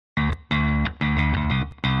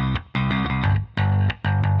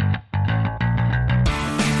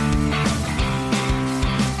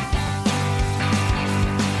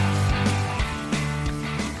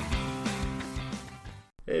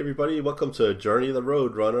everybody. Welcome to Journey of the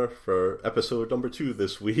Road Runner for episode number 2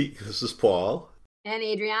 this week. This is Paul. And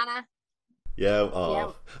Adriana. Yeah,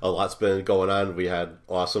 Yeah. a lot's been going on. We had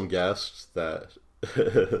awesome guests that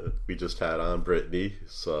we just had on, Brittany.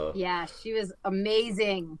 So Yeah, she was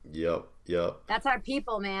amazing. Yep. That's our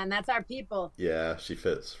people, man. That's our people. Yeah, she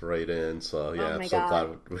fits right in. So yeah, Oh my I'm so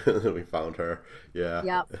God. glad we found her. Yeah.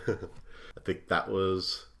 Yep. I think that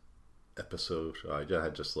was episode. I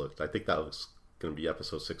just looked. I think that was going to be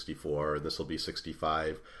episode 64, and this will be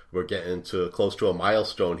 65. We're getting to close to a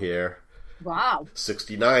milestone here. Wow.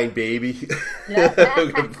 69, baby. Yeah.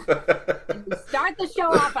 And we start the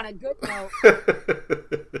show off on a good note.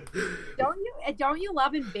 Don't you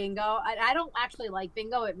love in bingo? I don't actually like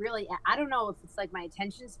bingo. I don't know if it's like my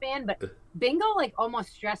attention span, but bingo like almost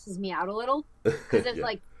stresses me out a little because it's Yeah.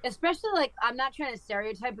 like, especially like, I'm not trying to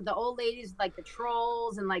stereotype, but the old ladies like the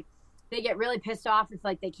trolls and like they get really pissed off if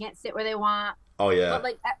like they can't sit where they want. Oh yeah. But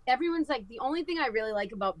like everyone's like, the only thing I really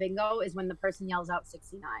like about bingo is when the person yells out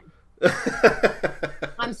 69.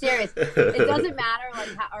 I'm serious. It doesn't matter. Like,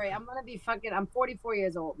 all right, I'm 44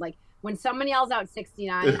 years old. Like, when someone yells out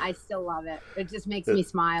 69, I still love it. It just makes me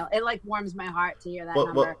smile. It, like, warms my heart to hear that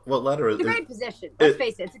number. What letter is It's a great position. Let's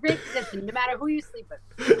face it. It's a great position. No matter who you sleep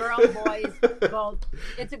with. Girls, boys, both.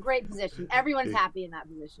 It's a great position. Everyone's happy in that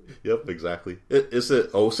position. Yep, exactly. Is it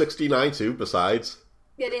 069 too, besides?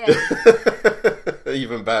 It is.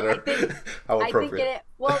 Even better. How I think appropriate.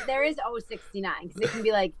 well, there is 069 because it can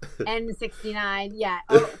be like N69. Yeah.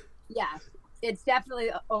 Yeah. It's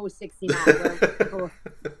definitely 069.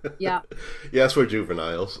 Yeah. Yes, we're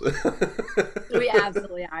juveniles. We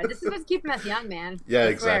absolutely are. This is what's keeping us young, man. Yeah, I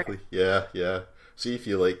swear. exactly. Yeah. See, if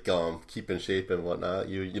you like keep in shape and whatnot,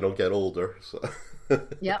 you don't get older. So.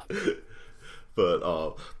 Yep.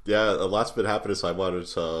 But yeah, a lot's been happening, so I wanted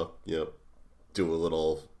to do a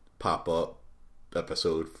little pop-up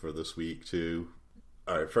episode for this week too.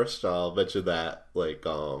 All right, first I'll mention that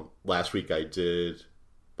last week I did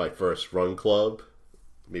my first run club,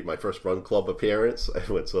 made my first run club appearance. I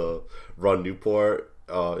went to Run Newport,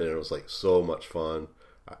 and it was like so much fun.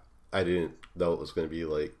 I didn't know it was going to be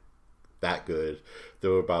like that good.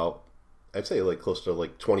 There were about, I'd say like close to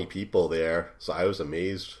like 20 people there, so I was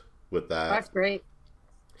amazed with that. That's great.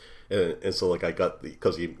 And so like I got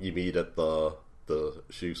because you meet at the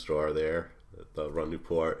shoe store there at the Run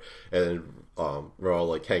Newport, and we're all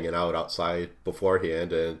like hanging out outside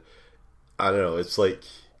beforehand, and I don't know, it's like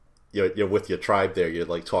you're with your tribe there, you're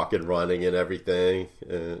like talking running and everything,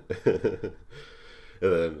 and, and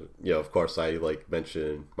then of course I like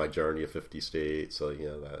mentioned my journey of 50 states, so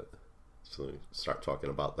that, so start talking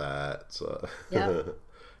about that. So Yeah.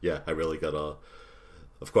 Yeah, I really gotta.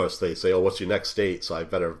 Of course, they say, "Oh, what's your next state?" So I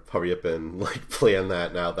better hurry up and like plan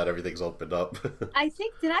that now that everything's opened up. I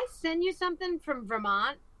think, did I send you something from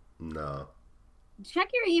Vermont? No.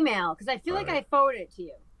 Check your email because I feel All like right. I forwarded it to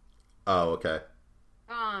you. Oh, okay.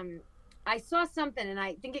 I saw something and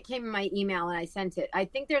I think it came in my email and I sent it. I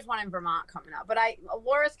think there's one in Vermont coming up, but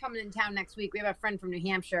Laura's coming in town next week. We have a friend from New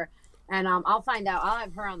Hampshire, and I'll find out. I'll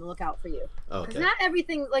have her on the lookout for you. Because Okay. not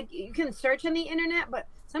everything, like, you can search on the internet, but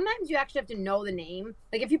sometimes you actually have to know the name.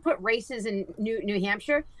 Like, if you put races in New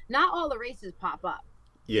Hampshire, not all the races pop up.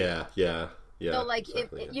 Yeah. So, like,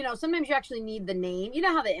 exactly, if sometimes you actually need the name. You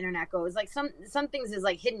know how the internet goes. Like, some things is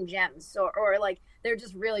like hidden gems, or like they're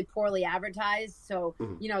just really poorly advertised. So,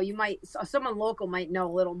 Mhm. someone local might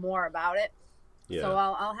know a little more about it. Yeah. So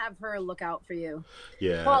I'll have her look out for you.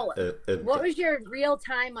 Yeah. Paul, and- what was your real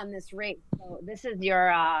time on this race? So this is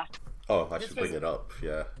your oh, I this should bring was- it up.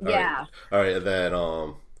 Yeah. Yeah. All right, and then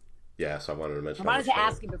yeah. So I wanted to I mention. wanted to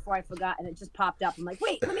ask you before I forgot, and it just popped up. I'm like,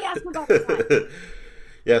 wait, let me ask him about the time.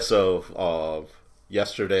 Yeah. So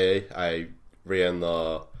yesterday I ran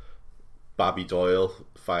the Bobby Doyle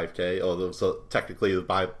 5K. So technically the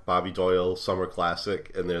Bobby Doyle Summer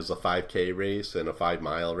Classic, and there's a 5K race and a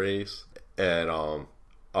 5-mile race, and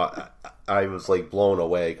I was like blown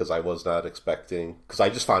away because I was not expecting, because I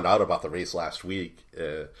just found out about the race last week.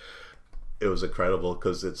 It was incredible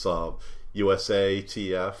because it's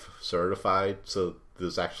USATF certified, so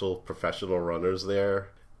there's actual professional runners there,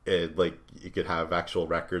 and like you could have actual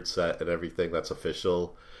records set and everything that's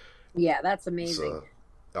official. Yeah, that's amazing.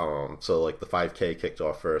 So like the 5K kicked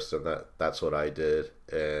off first, and that's what I did.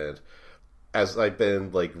 And as I've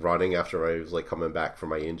been like running after I was like coming back from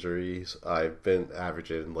my injuries, I've been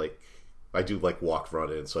averaging like, I do like walk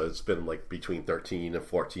running, so it's been like between 13 and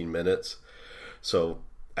 14 minutes. So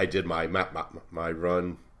I did my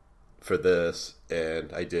run for this,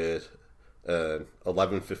 and I did an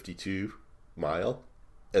 11:52 mile,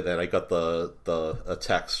 and then I got a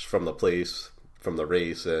text from the place from the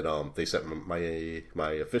race, and they sent my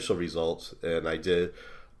official results, and I did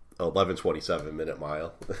 11:27 minute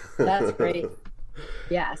mile. That's great.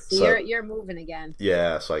 Yeah, so you're moving again.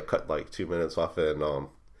 Yeah, so I cut like 2 minutes off, and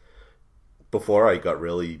before I got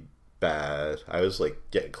really bad, I was like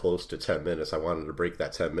getting close to 10 minutes. I wanted to break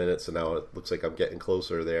that 10 minutes, and now it looks like I'm getting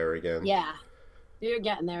closer there again. Yeah, you're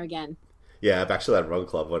getting there again. Yeah, I've actually had Run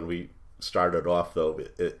Club. When we started off, though,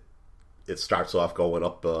 it starts off going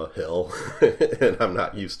up a hill, and I'm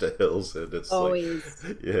not used to hills, and it's always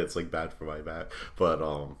it's like bad for my back. But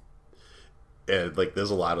and like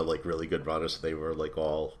there's a lot of like really good runners. They were like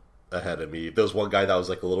all ahead of me. There was one guy that was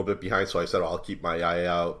like a little bit behind, so I said, I'll keep my eye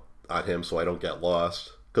out on him so I don't get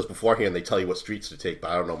lost. Because beforehand they tell you what streets to take, but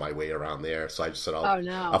I don't know my way around there. So I just said,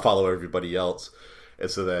 I'll follow everybody else. And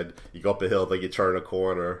so then you go up a hill, then you turn a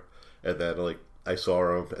corner, and then like I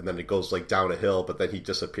saw him, and then it goes like down a hill, but then he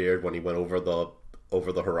disappeared when he went over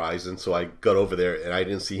the horizon. So I got over there, and I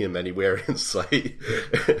didn't see him anywhere in sight.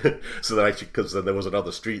 So then because then there was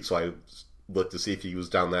another street, so I looked to see if he was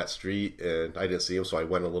down that street, and I didn't see him, so I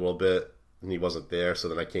went a little bit, and he wasn't there. So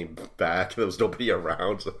then I came back, and there was nobody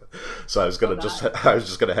around. So I was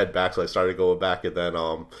just gonna head back. So I started going back, and then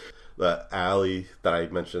the Allie that I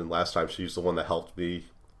mentioned last time, she's the one that helped me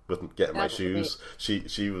with getting my shoes.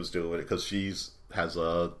 She was doing it because has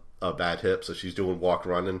a bad hip, so she's doing walk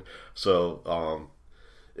running. So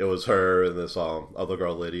it was her and this other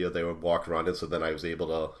girl Lydia. They were walk running. So then I was able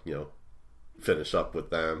to finish up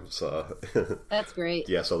with them. So that's great.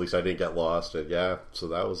 Yeah, so at least I didn't get lost, and yeah, so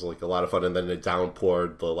that was like a lot of fun. And then it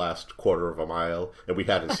downpoured the last quarter of a mile, and we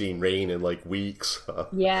hadn't seen rain in like weeks.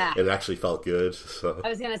 Yeah, it actually felt good. So I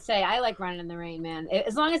was gonna say I like running in the rain, man,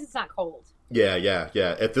 as long as it's not cold. Yeah.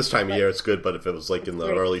 At this time of year, it's good, but if it was like in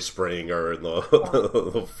the early spring or in the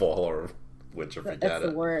the fall or winter, forget it. That's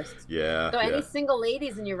the worst. Yeah. So any single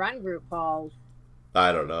ladies in your run group, Paul?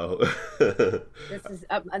 I don't know.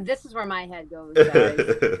 This is where my head goes,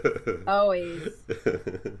 guys. Always.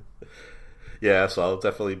 Yeah, so I'll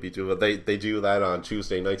definitely be doing. They do that on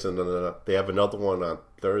Tuesday nights, and then they have another one on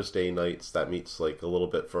Thursday nights that meets like a little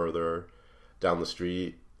bit further down the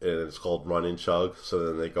street, and it's called Run and Chug. So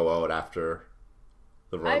then they go out after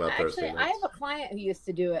the run on Thursday nights. I have a client who used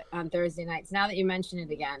to do it on Thursday nights. Now that you mention it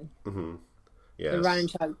again, yeah, the Run and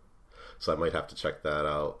Chug. So I might have to check that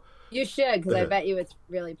out. You should, because I bet you it's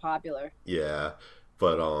really popular. Yeah,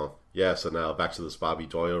 but yeah. So now back to this Bobby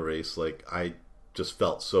Doyle race. Like I just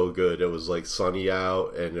felt so good. It was like sunny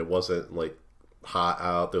out, and it wasn't like hot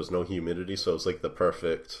out. There was no humidity, so it was like the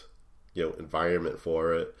perfect environment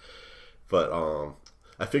for it. But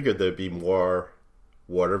I figured there'd be more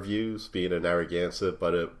water views being in Narragansett,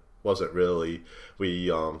 but it wasn't really. We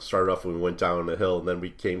started off when we went down the hill, and then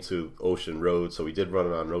we came to Ocean Road. So we did run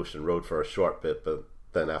on Ocean Road for a short bit, but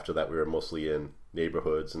then after that we were mostly in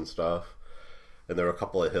neighborhoods and stuff. And there were a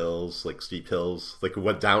couple of hills, like steep hills. Like we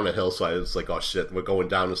went down a hill, so I was like, oh shit, we're going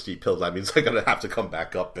down a steep hill. That means I'm going to have to come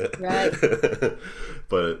back up it. Right.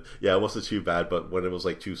 But yeah, it wasn't too bad. But when it was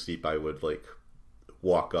like too steep, I would like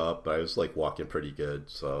walk up. I was like walking pretty good.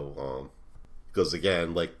 So, because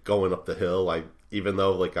again, like going up the hill, even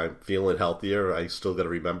though like I'm feeling healthier, I still got to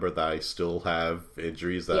remember that I still have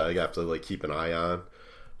injuries that I have to like keep an eye on.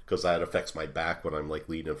 Because that affects my back when I'm like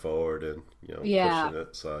leaning forward and pushing it,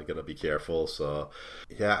 so I gotta be careful. So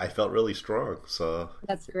yeah, I felt really strong. So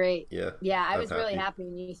that's great. Yeah, I was really happy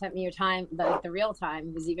when you sent me your time. The real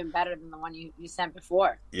time was even better than the one you sent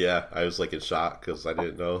before. Yeah, I was like in shock because I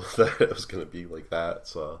didn't know that it was gonna be like that.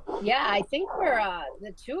 So yeah, I think we're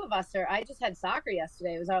the two of us are. I just had soccer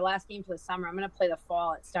yesterday. It was our last game for the summer. I'm gonna play the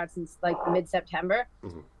fall. It starts in like mid-September.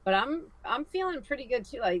 Mm-hmm. But I'm feeling pretty good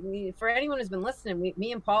too. Like for anyone who's been listening,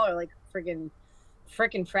 me and Paul are like freaking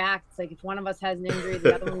fracks. Like if one of us has an injury,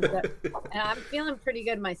 the other one's got, and I'm feeling pretty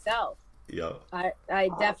good myself. Yeah. I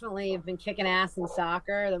definitely have been kicking ass in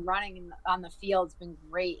soccer. The running on the field's been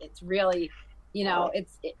great. It's really,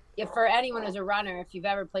 if for anyone who's a runner, if you've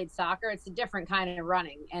ever played soccer, it's a different kind of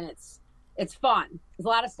running, and it's fun. There's a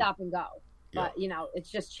lot of stop and go. But,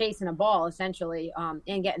 it's just chasing a ball, essentially, and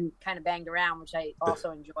getting kind of banged around, which I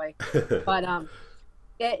also enjoy. But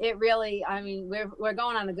it really, I mean, we're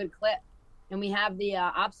going on a good clip. And we have the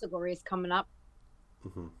obstacle race coming up.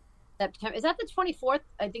 Mm-hmm. September. Is that the 24th?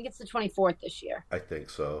 I think it's the 24th this year. I think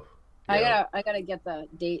so. Yeah. I gotta get the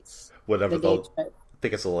dates. Whatever. I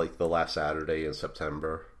think it's like the last Saturday in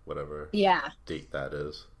September, whatever date that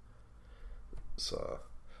is. So,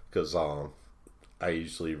 because I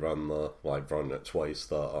usually I've run it twice,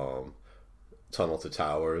 the Tunnel to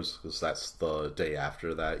Towers, because that's the day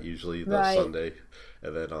after that, usually, the Sunday.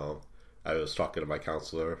 And then I was talking to my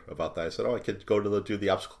counselor about that. I said, "Oh, I could go to do the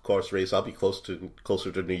obstacle course race. I'll be closer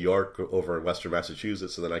to New York, over in Western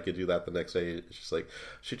Massachusetts, and then I could do that the next day." She's like,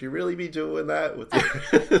 "Should you really be doing that with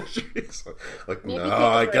your injuries?" Like, Maybe no,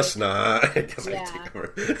 I guess not. I guess I take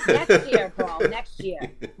over. Next year, Paul. Next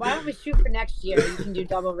year. Why don't we shoot for next year? You can do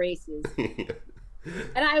double races. And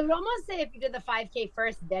I would almost say if you did the 5K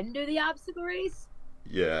first, then do the obstacle race.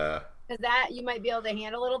 Yeah. Because that you might be able to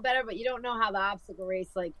handle a little better, but you don't know how the obstacle race,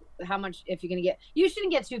 like how much, if you're going to get, you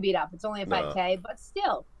shouldn't get too beat up. It's only a 5K, but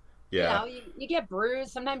still, yeah, you get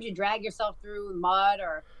bruised. Sometimes you drag yourself through mud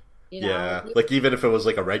or, yeah. Like even if it was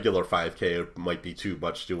like a regular 5K, it might be too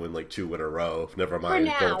much doing like 2 in a row. Never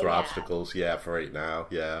mind going through obstacles. Yeah, for right now.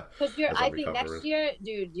 Yeah. Because I think next year,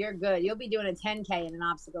 dude, you're good. You'll be doing a 10K in an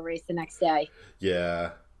obstacle race the next day.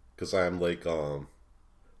 Yeah. Because I'm like,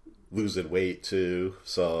 losing weight too,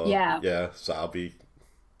 so so I'll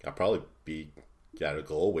probably be at a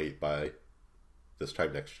goal weight by this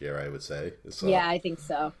time next year, I would say. So, yeah, I think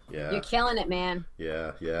so. Yeah, you're killing it, man.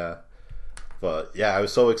 Yeah, but yeah, I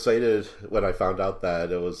was so excited when I found out that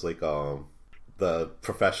it was like the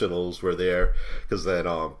professionals were there, because then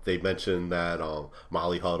they mentioned that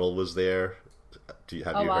Molly Huddle was there.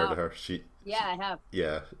 Have you heard of her? I have.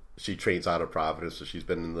 Yeah, she trains out of Providence, so she's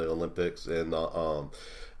been in the Olympics. And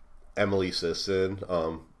Emily Sisson,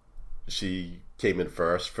 she came in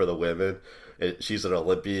first for the women. She's an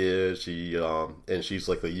Olympian. And she's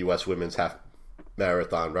like the U.S. women's half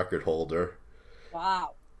marathon record holder.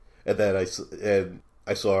 Wow. And then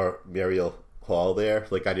I saw Mariel Hall there.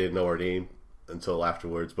 Like, I didn't know her name until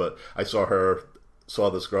afterwards, but I saw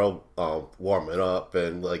this girl warming up,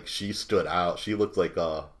 and like she stood out. She looked like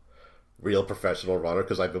a real professional runner,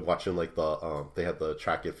 because I've been watching like they had the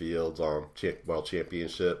track and field world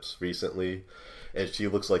championships recently, and she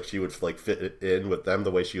looks like she would like fit in with them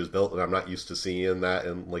the way she was built, and I'm not used to seeing that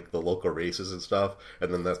in like the local races and stuff.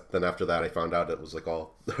 And then after that, I found out it was like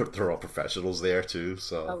they're all professionals there too.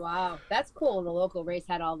 So oh wow, that's cool. The local race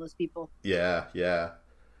had all those people. Yeah,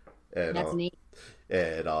 and that's neat.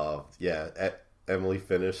 And Emily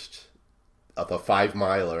finished the 5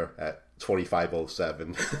 miler at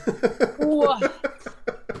 25:07. What?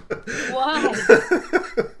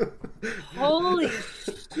 Holy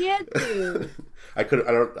shit, dude! I couldn't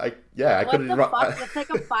run. It's like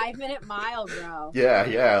a 5-minute mile, bro.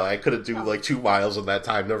 Yeah. I couldn't do like 2 miles in that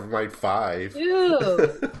time. Never mind 5. Dude.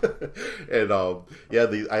 And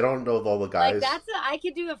I don't know all the guys. Like I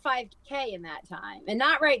could do a 5K in that time, and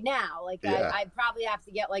not right now. Like I probably have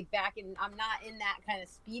to get like back in. I'm not in that kind of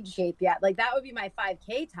speed shape yet. Like that would be my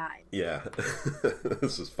 5K time. Yeah,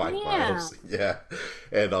 this is 5 miles. Yeah,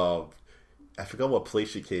 and I forgot what place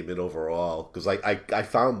she came in overall, because I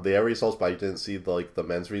found their results, but I didn't see the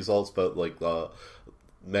men's results. But like the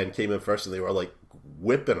men came in first, and they were like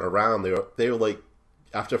whipping around. They were like,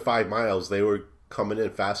 after 5 miles, they were coming in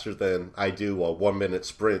faster than I do a 1 minute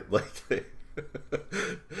sprint. Like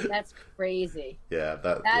that's crazy. Yeah,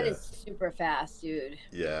 that is super fast, dude.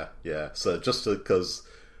 Yeah. So just because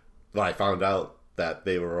when I found out that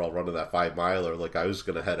they were all running that 5 miler, like I was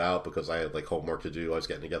gonna head out because I had like homework to do. I was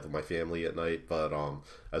getting together with my family at night, but I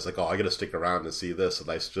was like, I gotta stick around and see this,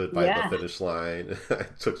 and I stood by the finish line. I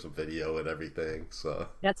took some video and everything. So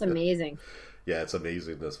that's amazing. Yeah, it's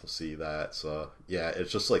amazing to see that. So yeah,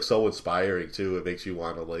 it's just like so inspiring too. It makes you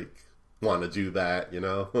want to do that, you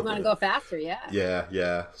know. You want to go faster, yeah.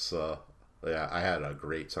 Yeah. So yeah, I had a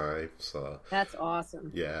great time. So that's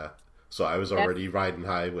awesome. Yeah. So I was already riding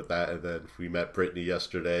high with that, and then we met Brittany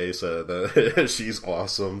yesterday. So she's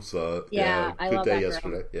awesome. So I love that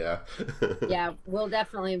yesterday. Girl. Yeah, we'll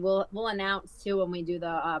announce too when we do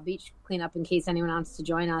the beach cleanup, in case anyone wants to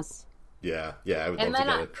join us. Yeah, I would love to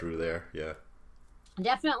get a crew there. Yeah,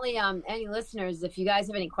 definitely. Any listeners, if you guys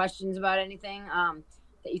have any questions about anything,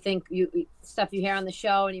 that you think stuff you hear on the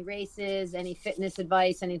show, any races, any fitness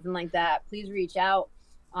advice, anything like that, please reach out.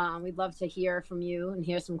 We'd love to hear from you and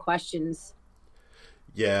hear some questions.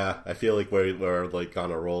 Yeah, I feel like we're like on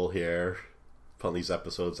a roll here, putting these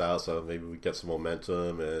episodes out, so maybe we get some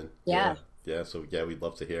momentum. And so we'd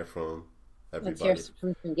love to hear from everybody. Let's hear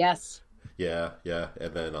from some guests. Yeah,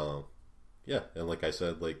 and then and like I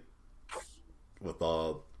said, like with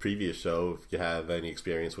the previous show, if you have any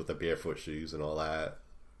experience with the barefoot shoes and all that,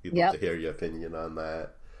 we'd love to hear your opinion on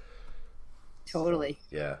that. Totally.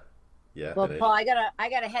 So, yeah. Well, Paul, I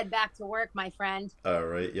gotta head back to work, my friend. All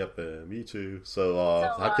right. Yep. Me too. So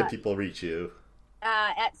how can people reach you?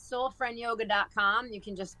 At soulfriendyoga.com. You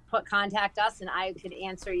can just contact us, and I could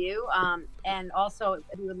answer you. And also,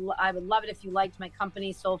 I would love it if you liked my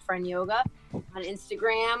company, Soul Friend Yoga, on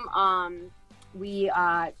Instagram. We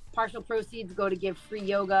partial proceeds go to give free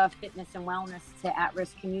yoga, fitness, and wellness to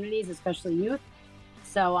at-risk communities, especially youth.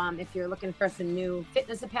 So if you're looking for some new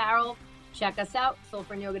fitness apparel, check us out,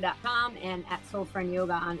 soulfriendyoga.com and at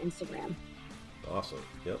soulfriendyoga on Instagram. Awesome.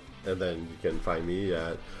 Yep. And then you can find me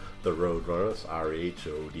at The Roadrunners,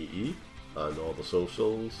 RHODE, on all the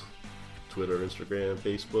socials, Twitter, Instagram,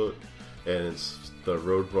 Facebook. And it's the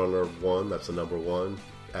Roadrunner1, that's the number 1,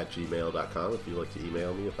 at gmail.com if you'd like to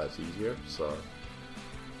email me if that's easier. So,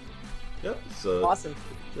 yep. So, awesome.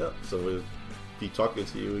 Yep. So we'll be talking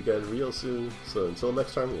to you again real soon. So until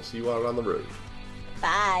next time, we'll see you out on the road.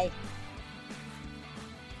 Bye.